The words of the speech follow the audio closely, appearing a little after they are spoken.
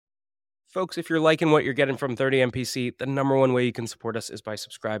Folks, if you're liking what you're getting from 30MPC, the number one way you can support us is by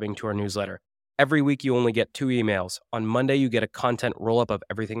subscribing to our newsletter. Every week, you only get 2 emails. On Monday, you get a content roll-up of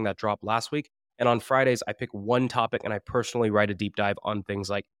everything that dropped last week. And on Fridays, I pick one topic and I personally write a deep dive on things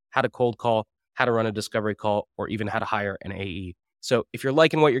like how to cold call, how to run a discovery call, or even how to hire an AE. So if you're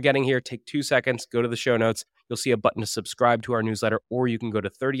liking what you're getting here, take 2 seconds, go to the show notes. You'll see a button to subscribe to our newsletter, or you can go to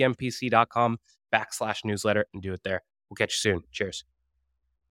 30mpc.com/newsletter and do it there. We'll catch you soon. Cheers.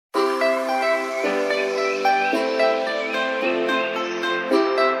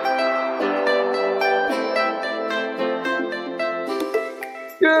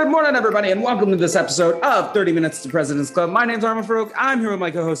 Good morning, everybody, and welcome to this episode of 30 Minutes to President's Club. My name's Armin Farouk. I'm here with my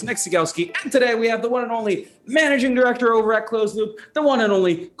co-host, Nick Cegelski, and today we have the one and only managing director over at Closed Loop, the one and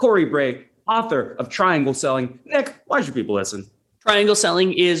only Corey Bray, author of Triangle Selling. Nick, why should people listen? Triangle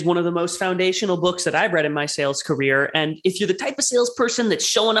Selling is one of the most foundational books that I've read in my sales career. And if you're the type of salesperson that's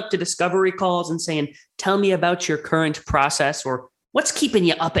showing up to discovery calls and saying, tell me about your current process or what's keeping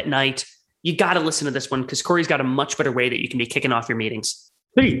you up at night, you got to listen to this one because Corey's got a much better way that you can be kicking off your meetings.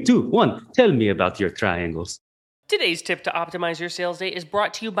 3, 2, 1. Tell me about your triangles. Today's tip to optimize your sales day is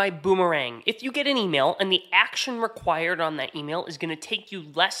brought to you by Boomerang. If you get an email and the action required on that email is going to take you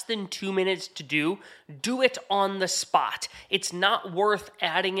less than 2 minutes to do it on the spot. It's not worth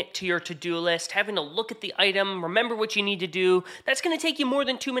adding it to your to-do list, having to look at the item, remember what you need to do. That's going to take you more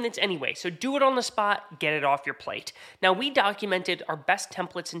than 2 minutes anyway, so do it on the spot, get it off your plate. Now, we documented our best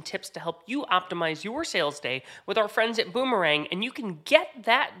templates and tips to help you optimize your sales day with our friends at Boomerang, and you can get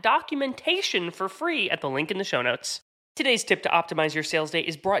that documentation for free at the link in the show notes. Today's tip to optimize your sales day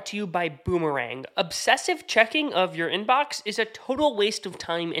is brought to you by Boomerang. Obsessive checking of your inbox is a total waste of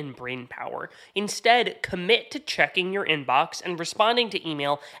time and brain power. Instead, commit to checking your inbox and responding to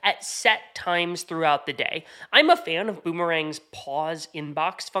email at set times throughout the day. I'm a fan of Boomerang's pause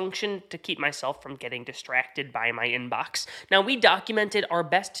inbox function to keep myself from getting distracted by my inbox. Now, we documented our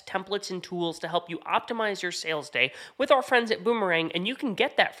best templates and tools to help you optimize your sales day with our friends at Boomerang, and you can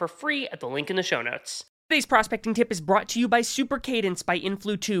get that for free at the link in the show notes. Today's prospecting tip is brought to you by Super Cadence by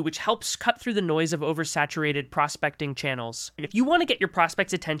Influ2, which helps cut through the noise of oversaturated prospecting channels. If you want to get your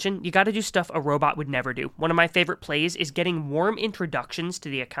prospects' attention, you got to do stuff a robot would never do. One of my favorite plays is getting warm introductions to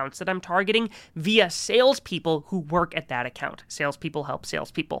the accounts that I'm targeting via salespeople who work at that account. Salespeople help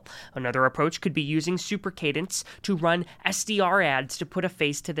salespeople. Another approach could be using Super Cadence to run SDR ads to put a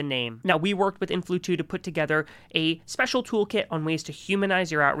face to the name. Now, we worked with Influ2 to put together a special toolkit on ways to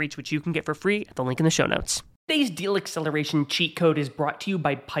humanize your outreach, which you can get for free at the link in the show notes. Today's deal acceleration cheat code is brought to you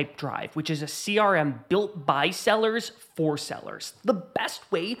by Pipedrive, which is a CRM built by sellers for sellers. The best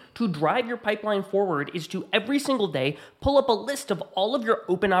way to drive your pipeline forward is to every single day pull up a list of all of your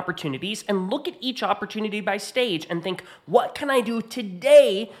open opportunities and look at each opportunity by stage and think, what can I do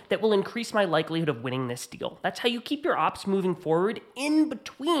today that will increase my likelihood of winning this deal? That's how you keep your ops moving forward in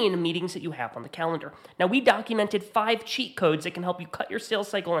between meetings that you have on the calendar. Now, we documented 5 cheat codes that can help you cut your sales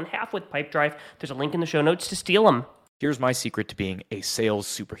cycle in half with Pipedrive. There's a link in the show notes to steal them. Here's my secret to being a sales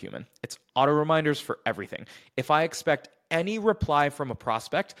superhuman. It's auto reminders for everything. If I expect any reply from a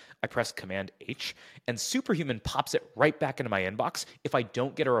prospect, I press Command H, and Superhuman pops it right back into my inbox if I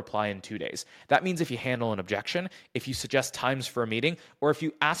don't get a reply in 2 days. That means if you handle an objection, if you suggest times for a meeting, or if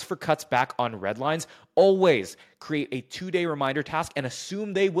you ask for cuts back on red lines, always create a 2-day reminder task and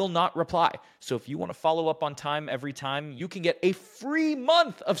assume they will not reply. So if you want to follow up on time every time, you can get a free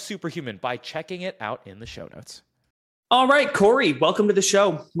month of Superhuman by checking it out in the show notes. All right, Corey, welcome to the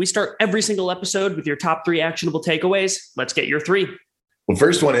show. We start every single episode with your top 3 actionable takeaways. Let's get your 3. Well,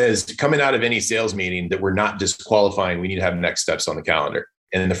 first one is coming out of any sales meeting that we're not disqualifying, we need to have next steps on the calendar.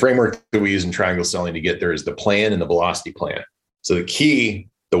 And the framework that we use in Triangle Selling to get there is the plan and the velocity plan. So the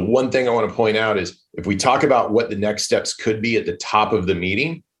one thing I want to point out is if we talk about what the next steps could be at the top of the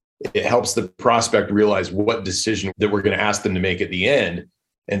meeting, it helps the prospect realize what decision that we're going to ask them to make at the end.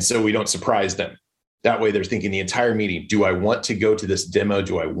 And so we don't surprise them. That way they're thinking the entire meeting, do I want to go to this demo?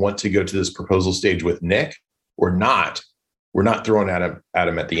 Do I want to go to this proposal stage with Nick or not? We're not throwing at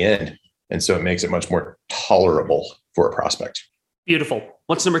them at the end. And so it makes it much more tolerable for a prospect. Beautiful.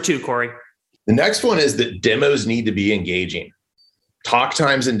 What's number 2, Corey? The next one is that demos need to be engaging. Talk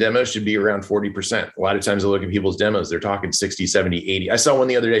times in demos should be around 40%. A lot of times I look at people's demos, they're talking 60, 70, 80. I saw one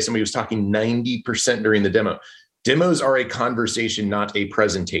the other day, somebody was talking 90% during the demo. Demos are a conversation, not a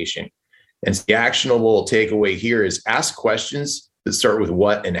presentation. And the actionable takeaway here is ask questions that start with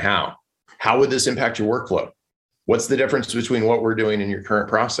what and how. How would this impact your workflow? What's the difference between what we're doing in your current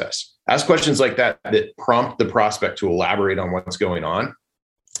process? Ask questions like that prompt the prospect to elaborate on what's going on.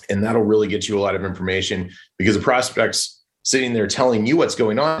 And that'll really get you a lot of information because the prospects sitting there telling you what's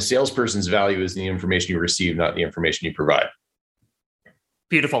going on. The salesperson's value is the information you receive, not the information you provide.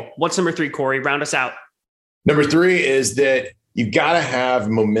 Beautiful. What's number 3, Corey? Round us out. Number 3 is that you've got to have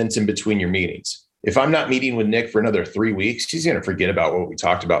momentum between your meetings. If I'm not meeting with Nick for another 3 weeks, she's going to forget about what we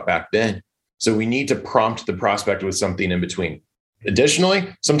talked about back then. So we need to prompt the prospect with something in between. Additionally,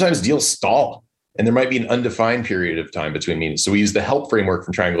 sometimes deals stall and there might be an undefined period of time between meetings. So we use the help framework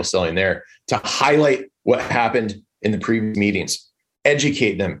from Triangle Selling there to highlight what happened in the previous meetings,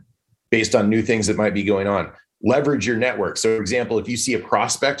 educate them based on new things that might be going on, leverage your network. So for example, if you see a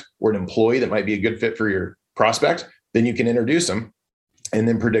prospect or an employee that might be a good fit for your prospect, then you can introduce them and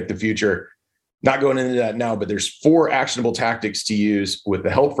then predict the future. Not going into that now, but there's 4 actionable tactics to use with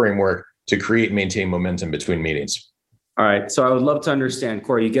the help framework to create and maintain momentum between meetings. All right. So I would love to understand,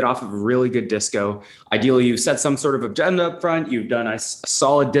 Corey, you get off of a really good disco. Ideally, you've set some sort of agenda up front. You've done a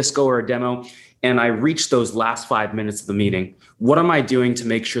solid disco or a demo, and I reach those last 5 minutes of the meeting. What am I doing to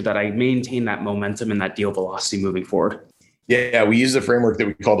make sure that I maintain that momentum and that deal velocity moving forward? Yeah, we use a framework that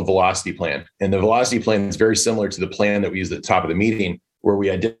we call the velocity plan. And the velocity plan is very similar to the plan that we use at the top of the meeting, where we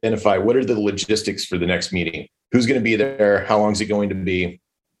identify what are the logistics for the next meeting, who's going to be there, how long is it going to be,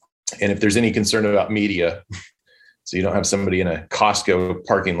 and if there's any concern about media, so you don't have somebody in a Costco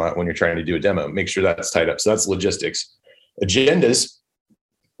parking lot when you're trying to do a demo, make sure that's tied up. So that's logistics. Agendas,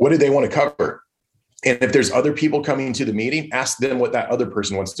 what do they want to cover? And if there's other people coming to the meeting, ask them what that other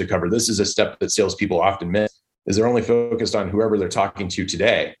person wants to cover. This is a step that salespeople often miss, is they're only focused on whoever they're talking to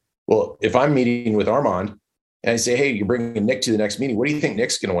today. Well, if I'm meeting with Armand and I say, hey, you're bringing Nick to the next meeting, what do you think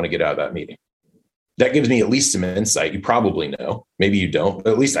Nick's going to want to get out of that meeting? That gives me at least some insight. You probably know, maybe you don't,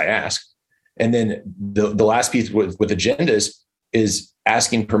 but at least I ask. And then the last piece with agendas is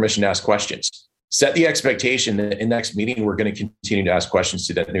asking permission to ask questions. Set the expectation that in next meeting, we're going to continue to ask questions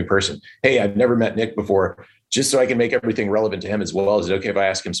to that new person. Hey, I've never met Nick before, just so I can make everything relevant to him as well. Is it okay if I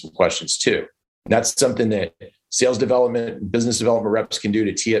ask him some questions too? And that's something that sales development, business development reps can do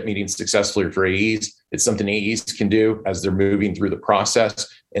to tee up meetings successfully for AEs. It's something AEs can do as they're moving through the process.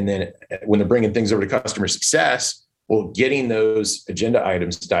 And then when they're bringing things over to customer success, well, getting those agenda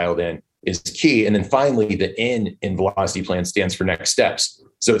items dialed in is key. And then finally, the N in velocity plan stands for next steps.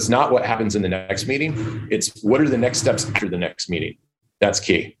 So it's not what happens in the next meeting. It's what are the next steps after the next meeting. That's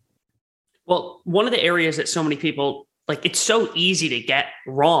key. Well, one of the areas that so many people, like, it's so easy to get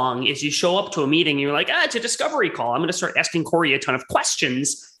wrong is you show up to a meeting and you're like, it's a discovery call. I'm going to start asking Corey a ton of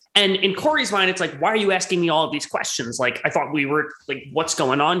questions. And in Corey's mind, it's like, why are you asking me all of these questions? Like, I thought we were like, what's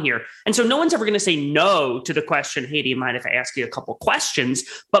going on here? And so no one's ever going to say no to the question, hey, do you mind if I ask you a couple questions?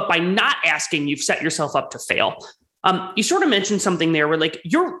 But by not asking, you've set yourself up to fail. You sort of mentioned something there where like,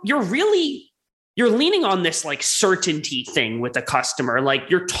 you're leaning on this like certainty thing with the customer. Like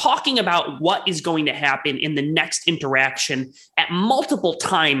you're talking about what is going to happen in the next interaction at multiple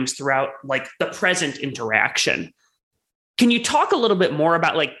times throughout like the present interaction. Can you talk a little bit more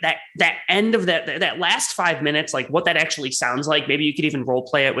about like that end of that last 5 minutes, like what that actually sounds like? Maybe you could even role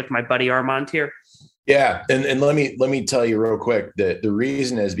play it with my buddy Armand here. Yeah. And let me tell you real quick that the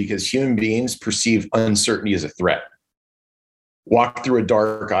reason is because human beings perceive uncertainty as a threat. Walk through a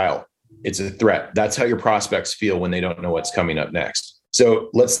dark aisle. It's a threat. That's how your prospects feel when they don't know what's coming up next. So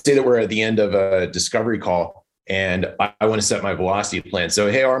let's say that we're at the end of a discovery call and I want to set my velocity plan.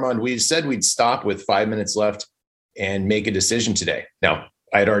 So, hey, Armand, we said we'd stop with 5 minutes left and make a decision today. Now,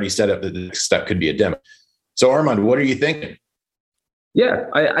 I had already set up that the next step could be a demo. So Armand, what are you thinking? Yeah,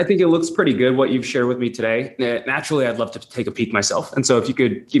 I think it looks pretty good what you've shared with me today. Naturally, I'd love to take a peek myself. And so if you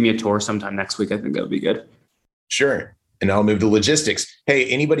could give me a tour sometime next week, I think that would be good. Sure. And I'll move to logistics. Hey,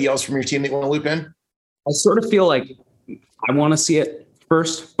 anybody else from your team that you want to loop in? I sort of feel like I want to see it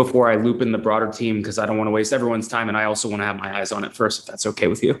first before I loop in the broader team because I don't want to waste everyone's time. And I also want to have my eyes on it first, if that's okay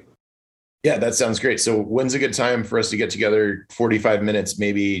with you. Yeah, that sounds great. So when's a good time for us to get together? 45 minutes,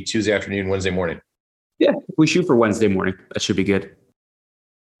 maybe Tuesday afternoon, Wednesday morning. Yeah, we shoot for Wednesday morning. That should be good.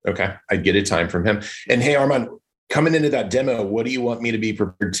 Okay, I'd get a time from him. And hey, Armand, coming into that demo, what do you want me to be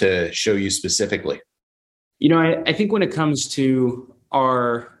prepared to show you specifically? You know, I think when it comes to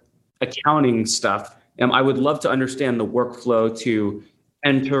our accounting stuff, I would love to understand the workflow to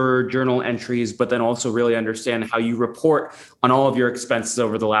enter journal entries, but then also really understand how you report on all of your expenses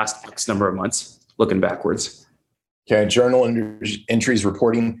over the last X number of months, looking backwards. Okay, journal entries,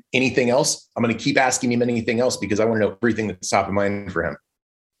 reporting, anything else? I'm going to keep asking him anything else because I want to know everything that's top of mind for him.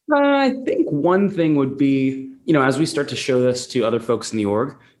 I think one thing would be, as we start to show this to other folks in the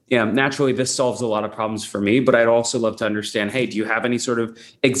org, naturally this solves a lot of problems for me, but I'd also love to understand, hey, do you have any sort of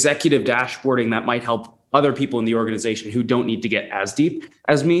executive dashboarding that might help other people in the organization who don't need to get as deep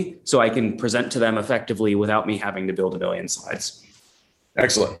as me, so I can present to them effectively without me having to build a million slides.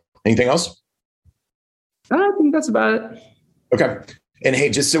 Excellent. Anything else? I think that's about it. Okay. And hey,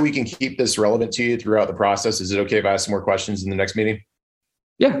 just so we can keep this relevant to you throughout the process, is it okay if I ask some more questions in the next meeting?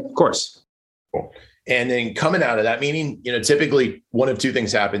 Yeah, of course. Cool. And then coming out of that meeting, typically one of two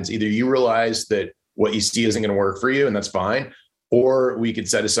things happens. Either you realize that what you see isn't going to work for you, and that's fine, or we could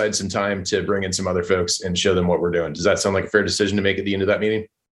set aside some time to bring in some other folks and show them what we're doing. Does that sound like a fair decision to make at the end of that meeting?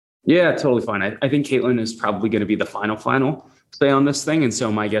 Yeah, totally fine. I think Caitlin is probably going to be the final say on this thing. And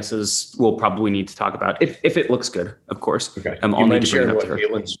so my guess is we'll probably need to talk about if it looks good, of course. Okay. Do you mind sharing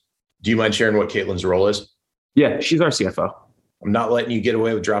what Caitlin's role is? Yeah, she's our CFO. I'm not letting you get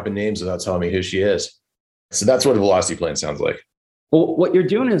away with dropping names without telling me who she is. So that's what a velocity plan sounds like. Well, what you're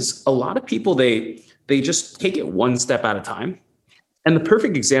doing is a lot of people, they just take it one step at a time. And the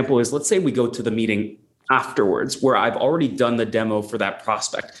perfect example is, let's say we go to the meeting afterwards where I've already done the demo for that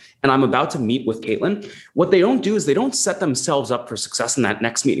prospect and I'm about to meet with Caitlin. What they don't do is they don't set themselves up for success in that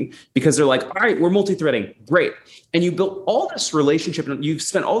next meeting, because they're like, all right, we're multi-threading. Great. And you built all this relationship and you've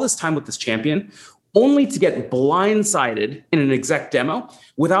spent all this time with this champion only to get blindsided in an exec demo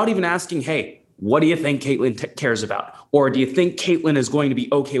without even asking, hey, what do you think Caitlin cares about? Or do you think Caitlin is going to be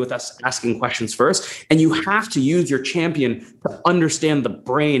okay with us asking questions first? And you have to use your champion to understand the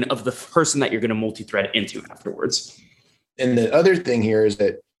brain of the person that you're going to multi-thread into afterwards. And the other thing here is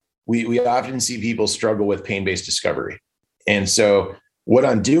that we often see people struggle with pain-based discovery. And so what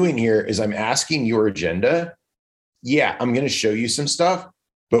I'm doing here is I'm asking your agenda. Yeah, I'm going to show you some stuff.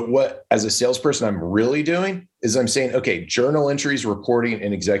 But what, as a salesperson, I'm really doing is I'm saying, okay, journal entries, reporting,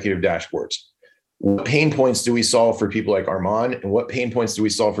 and executive dashboards. What pain points do we solve for people like Armand? And what pain points do we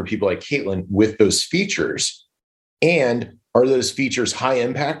solve for people like Caitlin with those features? And are those features high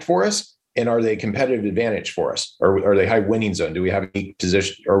impact for us? And are they competitive advantage for us? Or are they high winning zone? Do we have a unique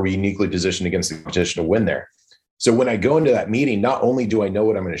position? Are we uniquely positioned against the competition to win there? So when I go into that meeting, not only do I know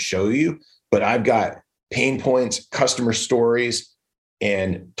what I'm going to show you, but I've got pain points, customer stories,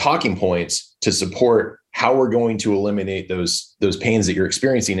 and talking points to support how we're going to eliminate those pains that you're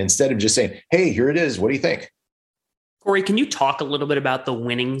experiencing, instead of just saying, hey, here it is. What do you think? Corey, can you talk a little bit about the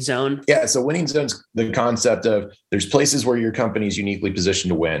winning zone? Yeah. So winning zone's the concept of there's places where your company is uniquely positioned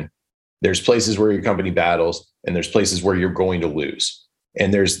to win. There's places where your company battles, and there's places where you're going to lose.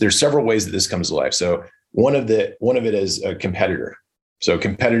 And there's several ways that this comes to life. So one of it is a competitor. So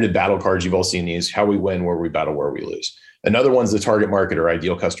competitive battle cards, you've all seen these, how we win, where we battle, where we lose. Another one's the target market or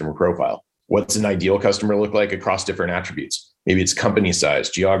ideal customer profile. What's an ideal customer look like across different attributes? Maybe it's company size,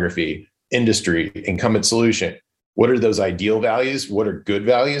 geography, industry, incumbent solution. What are those ideal values? What are good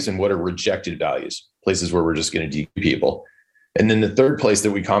values? And what are rejected values? Places where we're just going to DQ people. And then the third place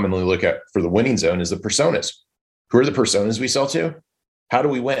that we commonly look at for the winning zone is the personas. Who are the personas we sell to? How do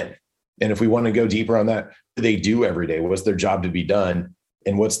we win? And if we want to go deeper on that, what do they do every day? What's their job to be done?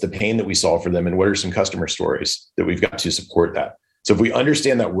 And what's the pain that we solve for them? And what are some customer stories that we've got to support that? So if we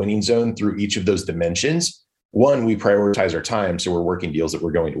understand that winning zone through each of those dimensions, one, we prioritize our time. So we're working deals that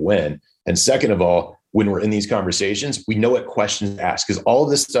we're going to win. And second of all, when we're in these conversations, we know what questions to ask, because all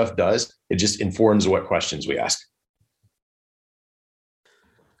of this stuff does, it just informs what questions we ask.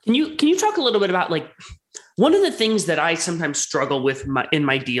 Can you talk a little bit about, like, one of the things that I sometimes struggle with in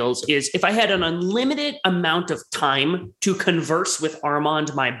my deals is if I had an unlimited amount of time to converse with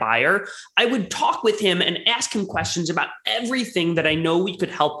Armand, my buyer, I would talk with him and ask him questions about everything that I know we could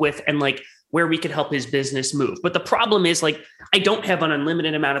help with and like where we could help his business move. But the problem is, like, I don't have an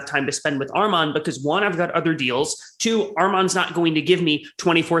unlimited amount of time to spend with Armand because, one, I've got other deals. Two, Armand's not going to give me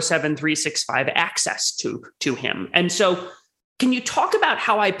 24/7, 365 access to him. And so can you talk about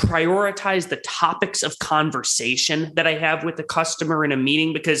how I prioritize the topics of conversation that I have with the customer in a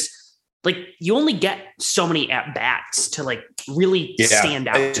meeting? Because, like, you only get so many at-bats to, like, really stand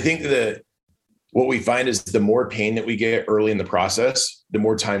out. I think that what we find is the more pain that we get early in the process, the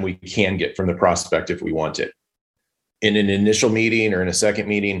more time we can get from the prospect if we want it. In an initial meeting or in a second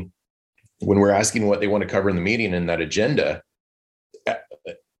meeting, when we're asking what they want to cover in the meeting and that agenda, at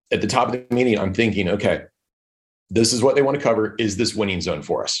the top of the meeting, I'm thinking, okay, this is what they want to cover. Is this winning zone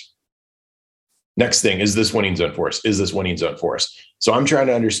for us? Next thing, is this winning zone for us? Is this winning zone for us? So I'm trying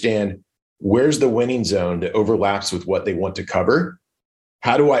to understand, where's the winning zone that overlaps with what they want to cover?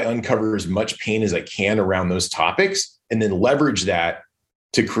 How do I uncover as much pain as I can around those topics and then leverage that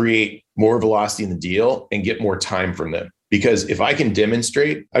to create more velocity in the deal and get more time from them? Because if I can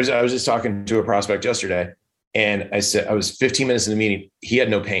demonstrate, I was just talking to a prospect yesterday, and I said, I was 15 minutes in the meeting. He had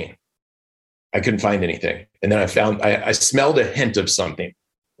no pain. I couldn't find anything. And then I smelled a hint of something.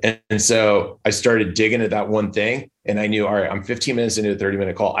 And so I started digging at that one thing, and I knew, all right, I'm 15 minutes into a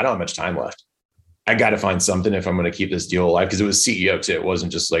 30-minute call. I don't have much time left. I got to find something if I'm going to keep this deal alive, because it was CEO too. It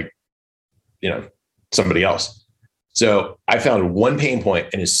wasn't just like, somebody else. So I found one pain point.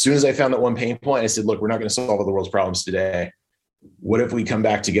 And as soon as I found that one pain point, I said, look, we're not going to solve all the world's problems today. What if we come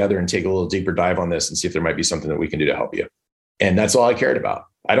back together and take a little deeper dive on this and see if there might be something that we can do to help you? And that's all I cared about.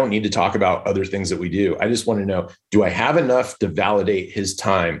 I don't need to talk about other things that we do. I just want to know, do I have enough to validate his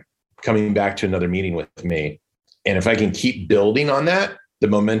time coming back to another meeting with me? And if I can keep building on that, the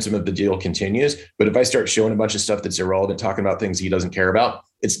momentum of the deal continues. But if I start showing a bunch of stuff that's irrelevant, talking about things he doesn't care about,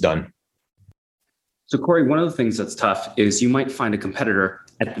 it's done. So Corey, one of the things that's tough is you might find a competitor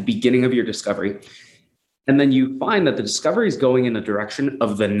at the beginning of your discovery, and then you find that the discovery is going in the direction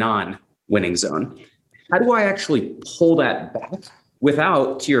of the non-winning zone. How do I actually pull that back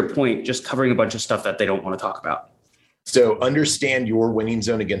without, to your point, just covering a bunch of stuff that they don't want to talk about? So understand your winning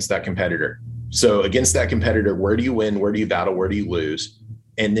zone against that competitor. So against that competitor, where do you win? Where do you battle? Where do you lose?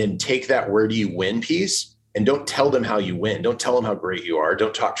 And then take that where do you win piece and don't tell them how you win. Don't tell them how great you are.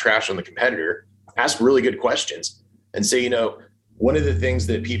 Don't talk trash on the competitor. Ask really good questions and say, one of the things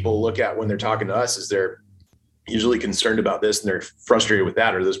that people look at when they're talking to us is they're usually concerned about this and they're frustrated with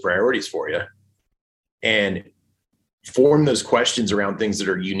that. Are those priorities for you? And form those questions around things that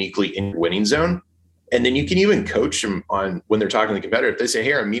are uniquely in your winning zone. And then you can even coach them on when they're talking to the competitor. If they say,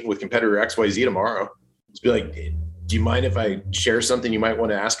 hey, I'm meeting with competitor XYZ tomorrow, just be like, do you mind if I share something you might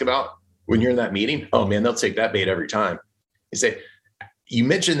want to ask about when you're in that meeting? Oh man, they'll take that bait every time. They say, you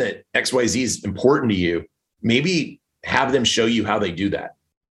mentioned that XYZ is important to you. Maybe have them show you how they do that.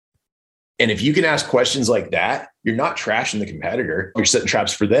 And if you can ask questions like that, you're not trashing the competitor. You're setting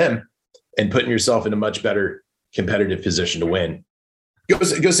traps for them and putting yourself in a much better competitive position to win. Go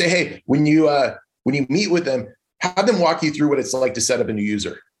say, hey, when you meet with them, have them walk you through what it's like to set up a new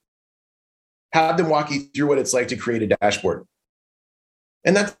user. Have them walk you through what it's like to create a dashboard.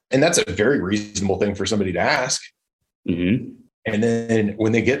 And that's a very reasonable thing for somebody to ask. Mm-hmm. And then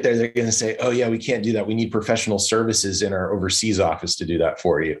when they get there, they're going to say, oh yeah, we can't do that. We need professional services in our overseas office to do that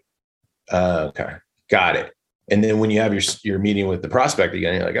for you. Okay, got it. And then when you have your meeting with the prospect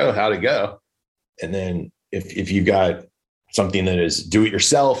again, you're like, oh, how'd it go? And then if you've got something that is do it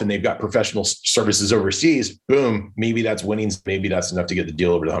yourself and they've got professional services overseas, boom, maybe that's winnings. Maybe that's enough to get the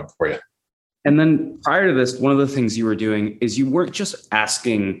deal over the hump for you. And then prior to this, one of the things you were doing is you weren't just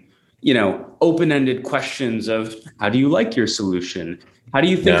asking, open-ended questions of how do you like your solution? How do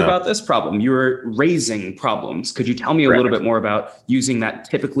you think about this problem? You were raising problems. Could you tell me a little bit more about using that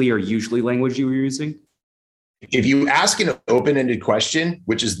typically or usually language you were using? If you ask an open-ended question,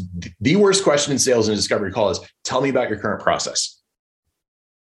 which is the worst question in sales and discovery call, is tell me about your current process.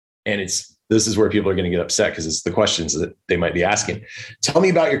 And this is where people are going to get upset because it's the questions that they might be asking. Tell me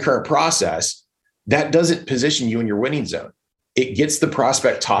about your current process. That doesn't position you in your winning zone. It gets the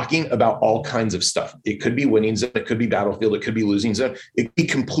prospect talking about all kinds of stuff. It could be winning zone. It could be battlefield. It could be losing zone. It could be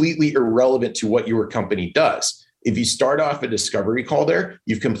completely irrelevant to what your company does. If you start off a discovery call there,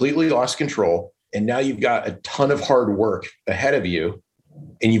 you've completely lost control. And now you've got a ton of hard work ahead of you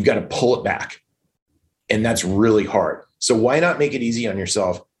and you've got to pull it back. And that's really hard. So why not make it easy on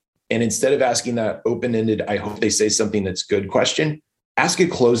yourself? And instead of asking that open-ended, I hope they say something that's good question, ask a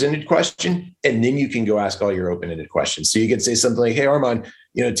close-ended question, and then you can go ask all your open-ended questions. So you could say something like, hey, Armand,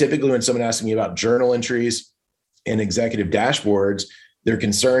 typically when someone asks me about journal entries and executive dashboards, they're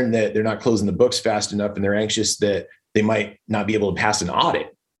concerned that they're not closing the books fast enough and they're anxious that they might not be able to pass an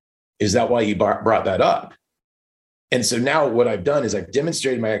audit. Is that why you brought that up? And so now what I've done is I've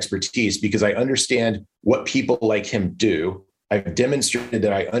demonstrated my expertise because I understand what people like him do. I've demonstrated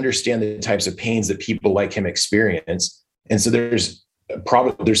that I understand the types of pains that people like him experience. And so there's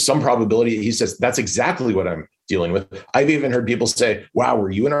some probability he says, that's exactly what I'm dealing with. I've even heard people say, wow, were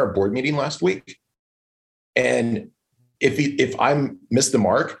you in our board meeting last week? And if I missed the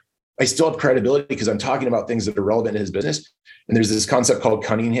mark, I still have credibility because I'm talking about things that are relevant to his business. And there's this concept called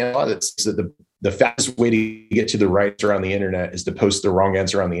Cunningham law that says that the fastest way to get to the right answer on the internet is to post the wrong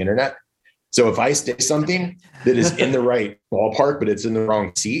answer on the internet. So if I say something that is in the right ballpark, but it's in the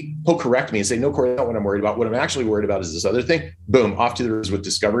wrong seat, he'll correct me and say, no, Corey, that's not what I'm worried about. What I'm actually worried about is this other thing. Boom, off to the races with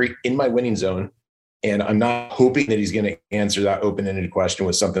discovery in my winning zone. And I'm not hoping that he's going to answer that open-ended question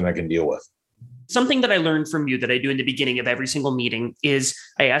with something I can deal with. Something that I learned from you that I do in the beginning of every single meeting is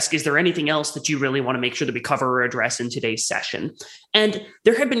I ask, is there anything else that you really want to make sure that we cover or address in today's session? And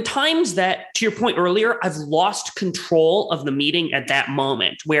there have been times that, to your point earlier, I've lost control of the meeting at that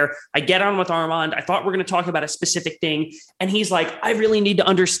moment where I get on with Armand. I thought we're going to talk about a specific thing. And he's like, I really need to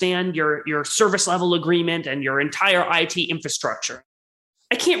understand your service level agreement and your entire IT infrastructure.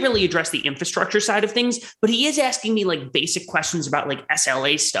 I can't really address the infrastructure side of things, but he is asking me like basic questions about like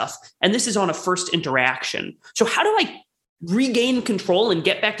SLA stuff. And this is on a first interaction. So how do I regain control and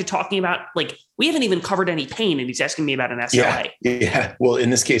get back to talking about, like, we haven't even covered any pain and he's asking me about an SLA. Yeah. Well,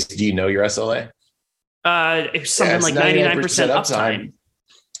 in this case, do you know your SLA? It's something like 99% uptime.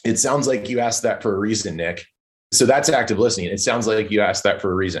 It sounds like you asked that for a reason, Nick. So that's active listening. It sounds like you asked that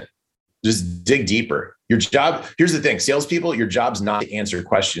for a reason. Just dig deeper. Your job, here's the thing, salespeople, your job's not to answer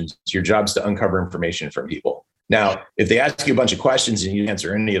questions. Your job's to uncover information from people. Now, if they ask you a bunch of questions and you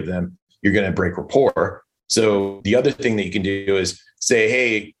answer any of them, you're going to break rapport. So the other thing that you can do is say,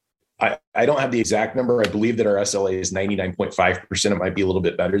 hey, I don't have the exact number. I believe that our SLA is 99.5%. It might be a little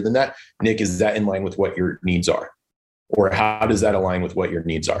bit better than that. Nick, is that in line with what your needs are? Or how does that align with what your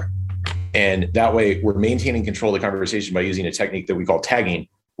needs are? And that way we're maintaining control of the conversation by using a technique that we call tagging,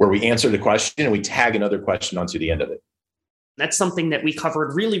 where we answer the question and we tag another question onto the end of it. That's something that we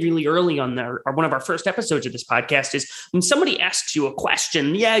covered really, really early on one of our first episodes of this podcast is when somebody asks you a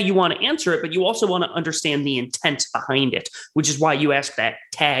question, yeah, you want to answer it, but you also want to understand the intent behind it, which is why you ask that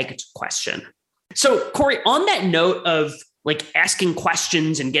tagged question. So Corey, on that note of like asking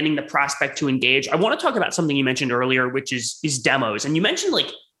questions and getting the prospect to engage, I want to talk about something you mentioned earlier, which is demos. And you mentioned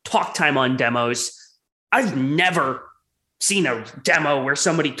like talk time on demos. I've never seen a demo where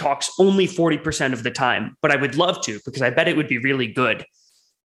somebody talks only 40% of the time, but I would love to, because I bet it would be really good.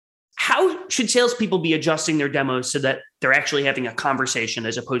 How should salespeople be adjusting their demos so that they're actually having a conversation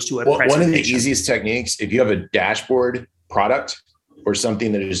as opposed to a presentation? One of the easiest techniques, if you have a dashboard product or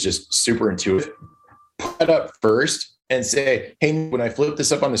something that is just super intuitive, put it up first and say, hey, when I flip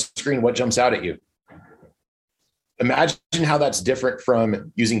this up on the screen, what jumps out at you? Imagine how that's different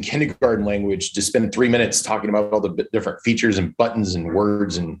from using kindergarten language to spend 3 minutes talking about all the different features and buttons and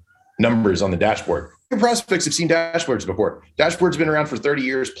words and numbers on the dashboard. Your prospects have seen dashboards before. Dashboards have been around for 30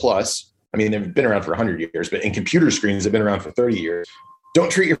 years plus. I mean, they've been around for 100 years, but in computer screens, they've been around for 30 years.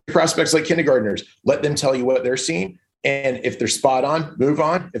 Don't treat your prospects like kindergartners. Let them tell you what they're seeing. And if they're spot on, move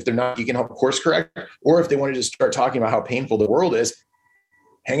on. If they're not, you can help course correct. Or if they want to just start talking about how painful the world is,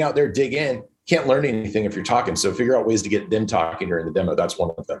 hang out there, dig in. Can't learn anything if you're talking. So figure out ways to get them talking during the demo. That's one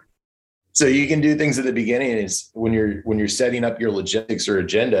of them. So you can do things at the beginning. Is when you're setting up your logistics or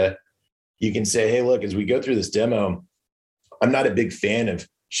agenda, you can say, hey, look, as we go through this demo, I'm not a big fan of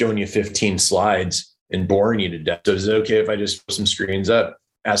showing you 15 slides and boring you to death. So is it okay if I just put some screens up,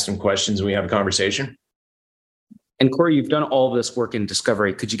 ask some questions, and we have a conversation? And Corey, you've done all of this work in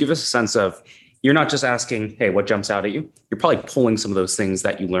discovery. Could you give us a sense of, you're not just asking, hey, what jumps out at you? You're probably pulling some of those things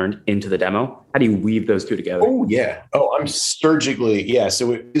that you learned into the demo. How do you weave those two together? Oh, yeah. Oh, I'm surgically. Yeah. So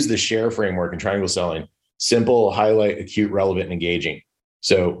we use the SHARE framework in triangle selling: simple, highlight, acute, relevant, and engaging.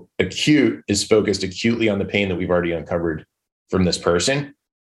 So acute is focused acutely on the pain that we've already uncovered from this person.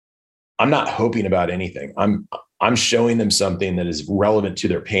 I'm not hoping about anything. I'm showing them something that is relevant to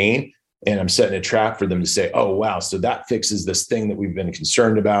their pain, and I'm setting a trap for them to say, oh, wow, so that fixes this thing that we've been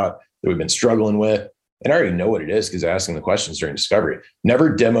concerned about, that we've been struggling with. And I already know what it is because asking the questions during discovery. Never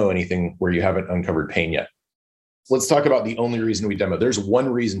demo anything where you haven't uncovered pain yet. Let's talk about the only reason we demo. There's one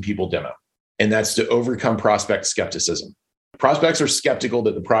reason people demo, and that's to overcome prospect skepticism. Prospects are skeptical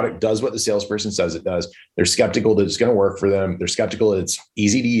that the product does what the salesperson says it does. They're skeptical that it's going to work for them. They're skeptical that it's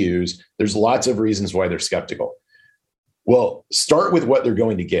easy to use. There's lots of reasons why they're skeptical. Well, start with what they're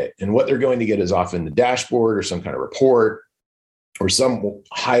going to get. And what they're going to get is often the dashboard or some kind of report or some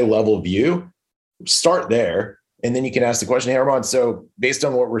high level view. Start there. And then you can ask the question, hey, Armand, so based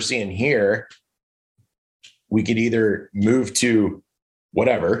on what we're seeing here, we could either move to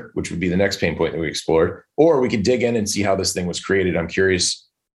whatever, which would be the next pain point that we explored, or we could dig in and see how this thing was created. I'm curious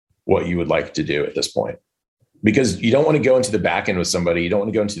what you would like to do at this point, because you don't want to go into the back end with somebody. You don't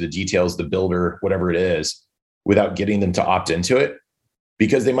want to go into the details, the builder, whatever it is, without getting them to opt into it,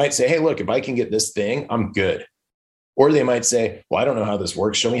 because they might say, hey, look, if I can get this thing, I'm good. Or they might say, well, I don't know how this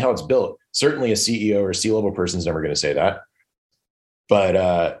works. Show me how it's built. Certainly a CEO or C-level person is never going to say that.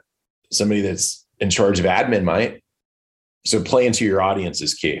 But somebody that's in charge of admin might. So play into your audience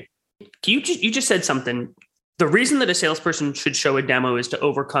is key. You just said something. The reason that a salesperson should show a demo is to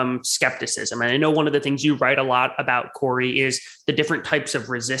overcome skepticism. And I know one of the things you write a lot about, Corey, is the different types of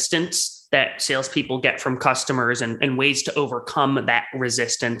resistance that salespeople get from customers and ways to overcome that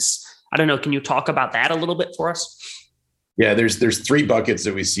resistance. I don't know. Can you talk about that a little bit for us? Yeah, there's three buckets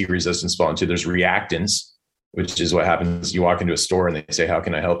that we see resistance fall into. There's reactance, which is what happens. You walk into a store and they say, how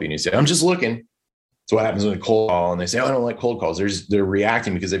can I help you? And you say, I'm just looking. So what happens when a cold call and they say, oh, I don't like cold calls. They're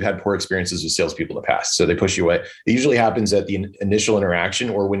reacting because they've had poor experiences with salespeople in the past. So they push you away. It usually happens at the initial interaction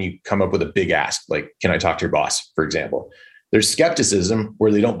or when you come up with a big ask, like, can I talk to your boss, for example? There's skepticism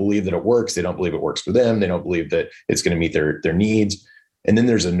where they don't believe that it works. They don't believe it works for them. They don't believe that it's going to meet their needs. And then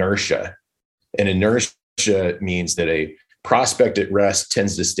there's inertia. And inertia means that a prospect at rest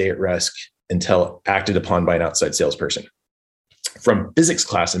tends to stay at rest until acted upon by an outside salesperson. From physics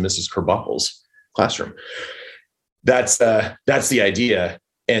class in Mrs. Kerbuckle's classroom. That's the idea.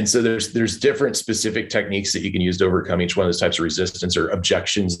 And so there's different specific techniques that you can use to overcome each one of those types of resistance or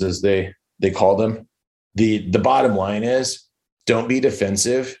objections, as they call them. The bottom line is, don't be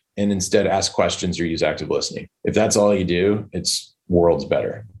defensive and instead ask questions or use active listening. If that's all you do, it's worlds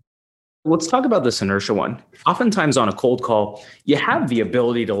better. Let's talk about this inertia one. Oftentimes on a cold call, you have the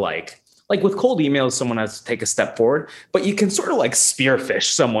ability to like with cold emails, someone has to take a step forward, but you can sort of like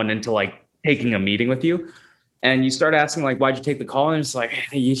spearfish someone into like taking a meeting with you. And you start asking like, why'd you take the call? And it's like,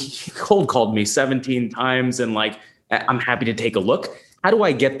 hey, you cold called me 17 times and like, I'm happy to take a look. How do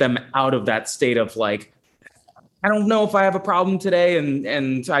I get them out of that state of like, I don't know if I have a problem today.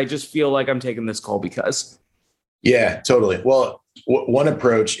 And I just feel like I'm taking this call because. Yeah, totally. Well, one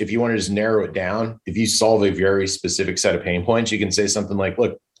approach, if you want to just narrow it down, if you solve a very specific set of pain points, you can say something like,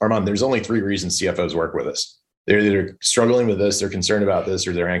 look, Armand, there's only 3 reasons CFOs work with us. They're either struggling with this, they're concerned about this,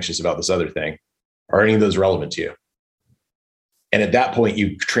 or they're anxious about this other thing. Are any of those relevant to you? And at that point,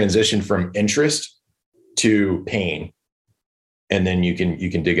 you transition from interest to pain. And then you can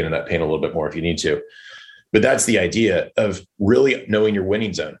dig into that pain a little bit more if you need to. But that's the idea of really knowing your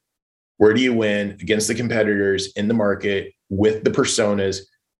winning zone. Where do you win against the competitors in the market with the personas?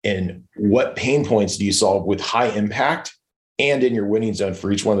 And what pain points do you solve with high impact and in your winning zone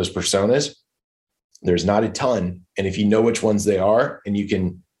for each one of those personas? There's not a ton. And if you know which ones they are and you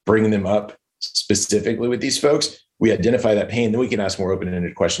can bring them up specifically with these folks, we identify that pain, then we can ask more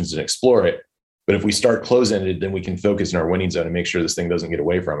open-ended questions and explore it. But if we start close-ended, then we can focus in our winning zone and make sure this thing doesn't get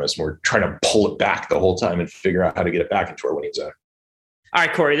away from us. We're trying to pull it back the whole time and figure out how to get it back into our winning zone. All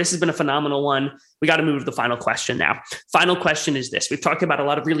right, Corey, this has been a phenomenal one. We got to move to the final question now. Final question is this. We've talked about a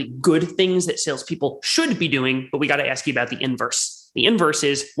lot of really good things that salespeople should be doing, but we got to ask you about the inverse. The inverse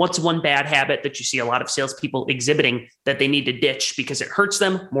is, what's one bad habit that you see a lot of salespeople exhibiting that they need to ditch because it hurts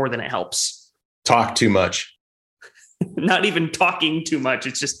them more than it helps? Talk too much. Not even talking too much.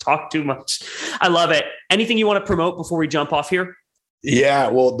 It's just talk too much. I love it. Anything you want to promote before we jump off here? Yeah,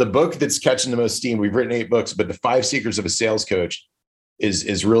 well, the book that's catching the most steam, we've written 8 books, but The 5 Secrets of a Sales Coach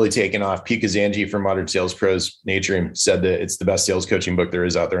is really taken off. Pete Kazanji from Modern Sales Pros Natrium said that it's the best sales coaching book there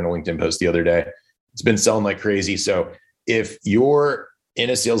is out there in a LinkedIn post the other day. It's been selling like crazy. So if you're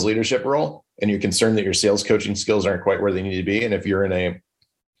in a sales leadership role and you're concerned that your sales coaching skills aren't quite where they need to be, and if you're in a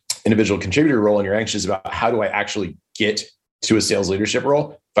individual contributor role and you're anxious about how do I actually get to a sales leadership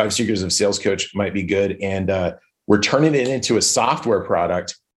role, 5 Secrets of Sales Coach might be good. And we're turning it into a software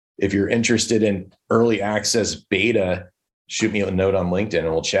product. If you're interested in early access beta, shoot me a note on LinkedIn and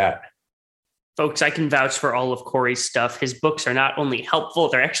we'll chat. Folks, I can vouch for all of Corey's stuff. His books are not only helpful,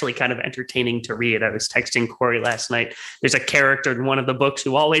 they're actually kind of entertaining to read. I was texting Corey last night. There's a character in one of the books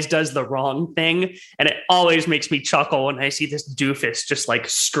who always does the wrong thing. And it always makes me chuckle when I see this doofus just like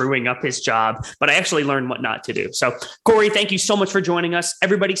screwing up his job. But I actually learned what not to do. So Corey, thank you so much for joining us.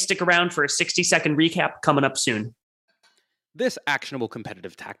 Everybody stick around for a 60-second recap coming up soon. This actionable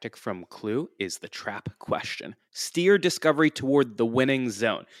competitive tactic from Clue is the trap question. Steer discovery toward the winning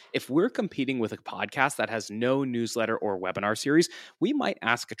zone. If we're competing with a podcast that has no newsletter or webinar series, we might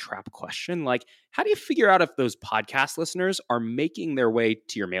ask a trap question like, how do you figure out if those podcast listeners are making their way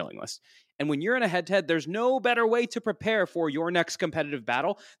to your mailing list? And when you're in a head-to-head, there's no better way to prepare for your next competitive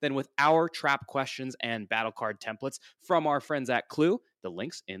battle than with our trap questions and battle card templates from our friends at Clue. The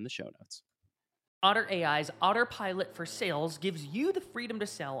link's in the show notes. Otter AI's Autopilot for Sales gives you the freedom to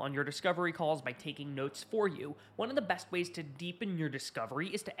sell on your discovery calls by taking notes for you. One of the best ways to deepen your discovery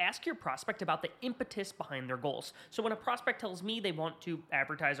is to ask your prospect about the impetus behind their goals. So when a prospect tells me they want to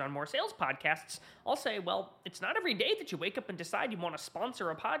advertise on more sales podcasts, I'll say, well, it's not every day that you wake up and decide you want to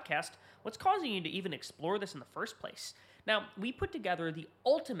sponsor a podcast. What's causing you to even explore this in the first place? Now, we put together the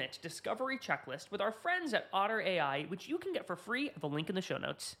ultimate discovery checklist with our friends at Otter AI, which you can get for free at the link in the show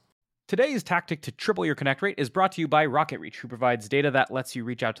notes. Today's tactic to triple your connect rate is brought to you by RocketReach, who provides data that lets you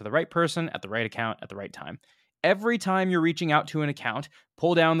reach out to the right person at the right account at the right time. Every time you're reaching out to an account,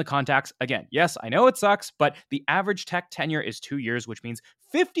 pull down the contacts again. Yes, I know it sucks, but the average tech tenure is 2 years, which means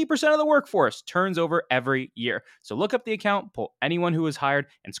 50% of the workforce turns over every year. So look up the account, pull anyone who was hired,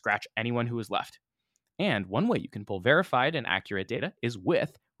 and scratch anyone who was left. And one way you can pull verified and accurate data is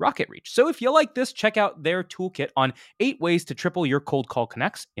with RocketReach. So if you like this, check out their toolkit on 8 ways to triple your cold call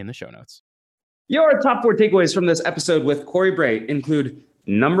connects in the show notes. Your top 4 takeaways from this episode with Corey Bray include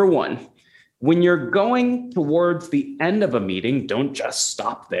number 1, When you're going towards the end of a meeting, don't just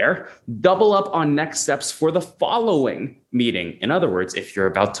stop there. Double up on next steps for the following meeting. In other words, if you're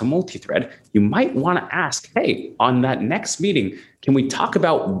about to multi-thread, you might want to ask, hey, on that next meeting, can we talk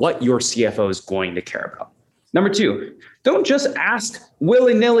about what your CFO is going to care about? Number 2, don't just ask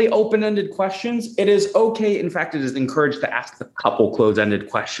willy-nilly open-ended questions. It is okay. In fact, it is encouraged to ask a couple close-ended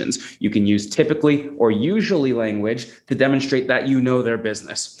questions. You can use typically or usually language to demonstrate that you know their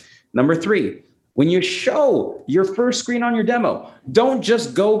business. Number 3, when you show your first screen on your demo, don't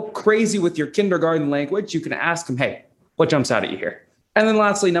just go crazy with your kindergarten language. You can ask them, hey, what jumps out at you here? And then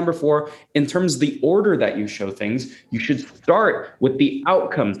lastly, number 4, in terms of the order that you show things, you should start with the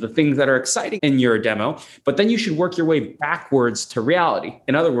outcomes, the things that are exciting in your demo, but then you should work your way backwards to reality.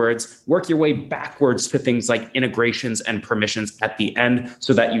 In other words, work your way backwards to things like integrations and permissions at the end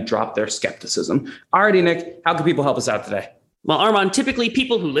so that you drop their skepticism. Alrighty, Nick, how can people help us out today? Well, Armand, typically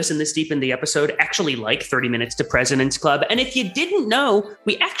people who listen this deep in the episode actually like 30 Minutes to President's Club. And if you didn't know,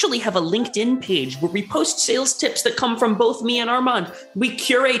 we actually have a LinkedIn page where we post sales tips that come from both me and Armand. We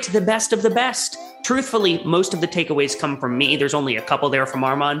curate the best of the best. Truthfully, most of the takeaways come from me. There's only a couple there from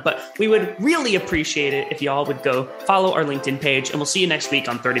Armand, but we would really appreciate it if y'all would go follow our LinkedIn page. And we'll see you next week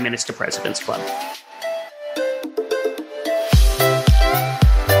on 30 Minutes to President's Club.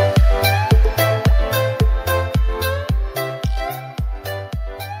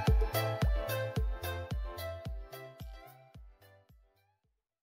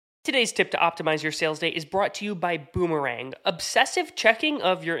 Today's tip to optimize your sales day is brought to you by Boomerang. Obsessive checking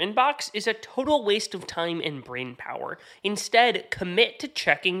of your inbox is a total waste of time and brain power. Instead, commit to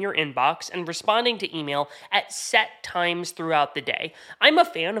checking your inbox and responding to email at set times throughout the day. I'm a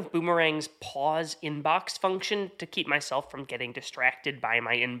fan of Boomerang's pause inbox function to keep myself from getting distracted by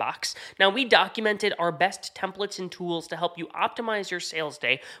my inbox. Now, we documented our best templates and tools to help you optimize your sales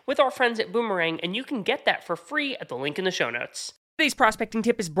day with our friends at Boomerang, and you can get that for free at the link in the show notes. Today's prospecting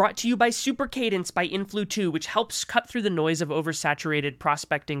tip is brought to you by Super Cadence by Influ2, which helps cut through the noise of oversaturated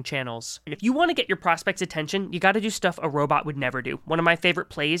prospecting channels. If you want to get your prospects' attention, you got to do stuff a robot would never do. One of my favorite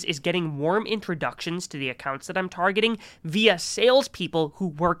plays is getting warm introductions to the accounts that I'm targeting via salespeople who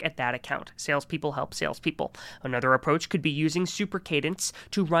work at that account. Salespeople help salespeople. Another approach could be using Super Cadence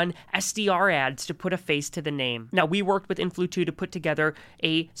to run SDR ads to put a face to the name. Now, we worked with Influ2 to put together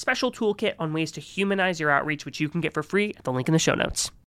a special toolkit on ways to humanize your outreach, which you can get for free at the link in the show notes.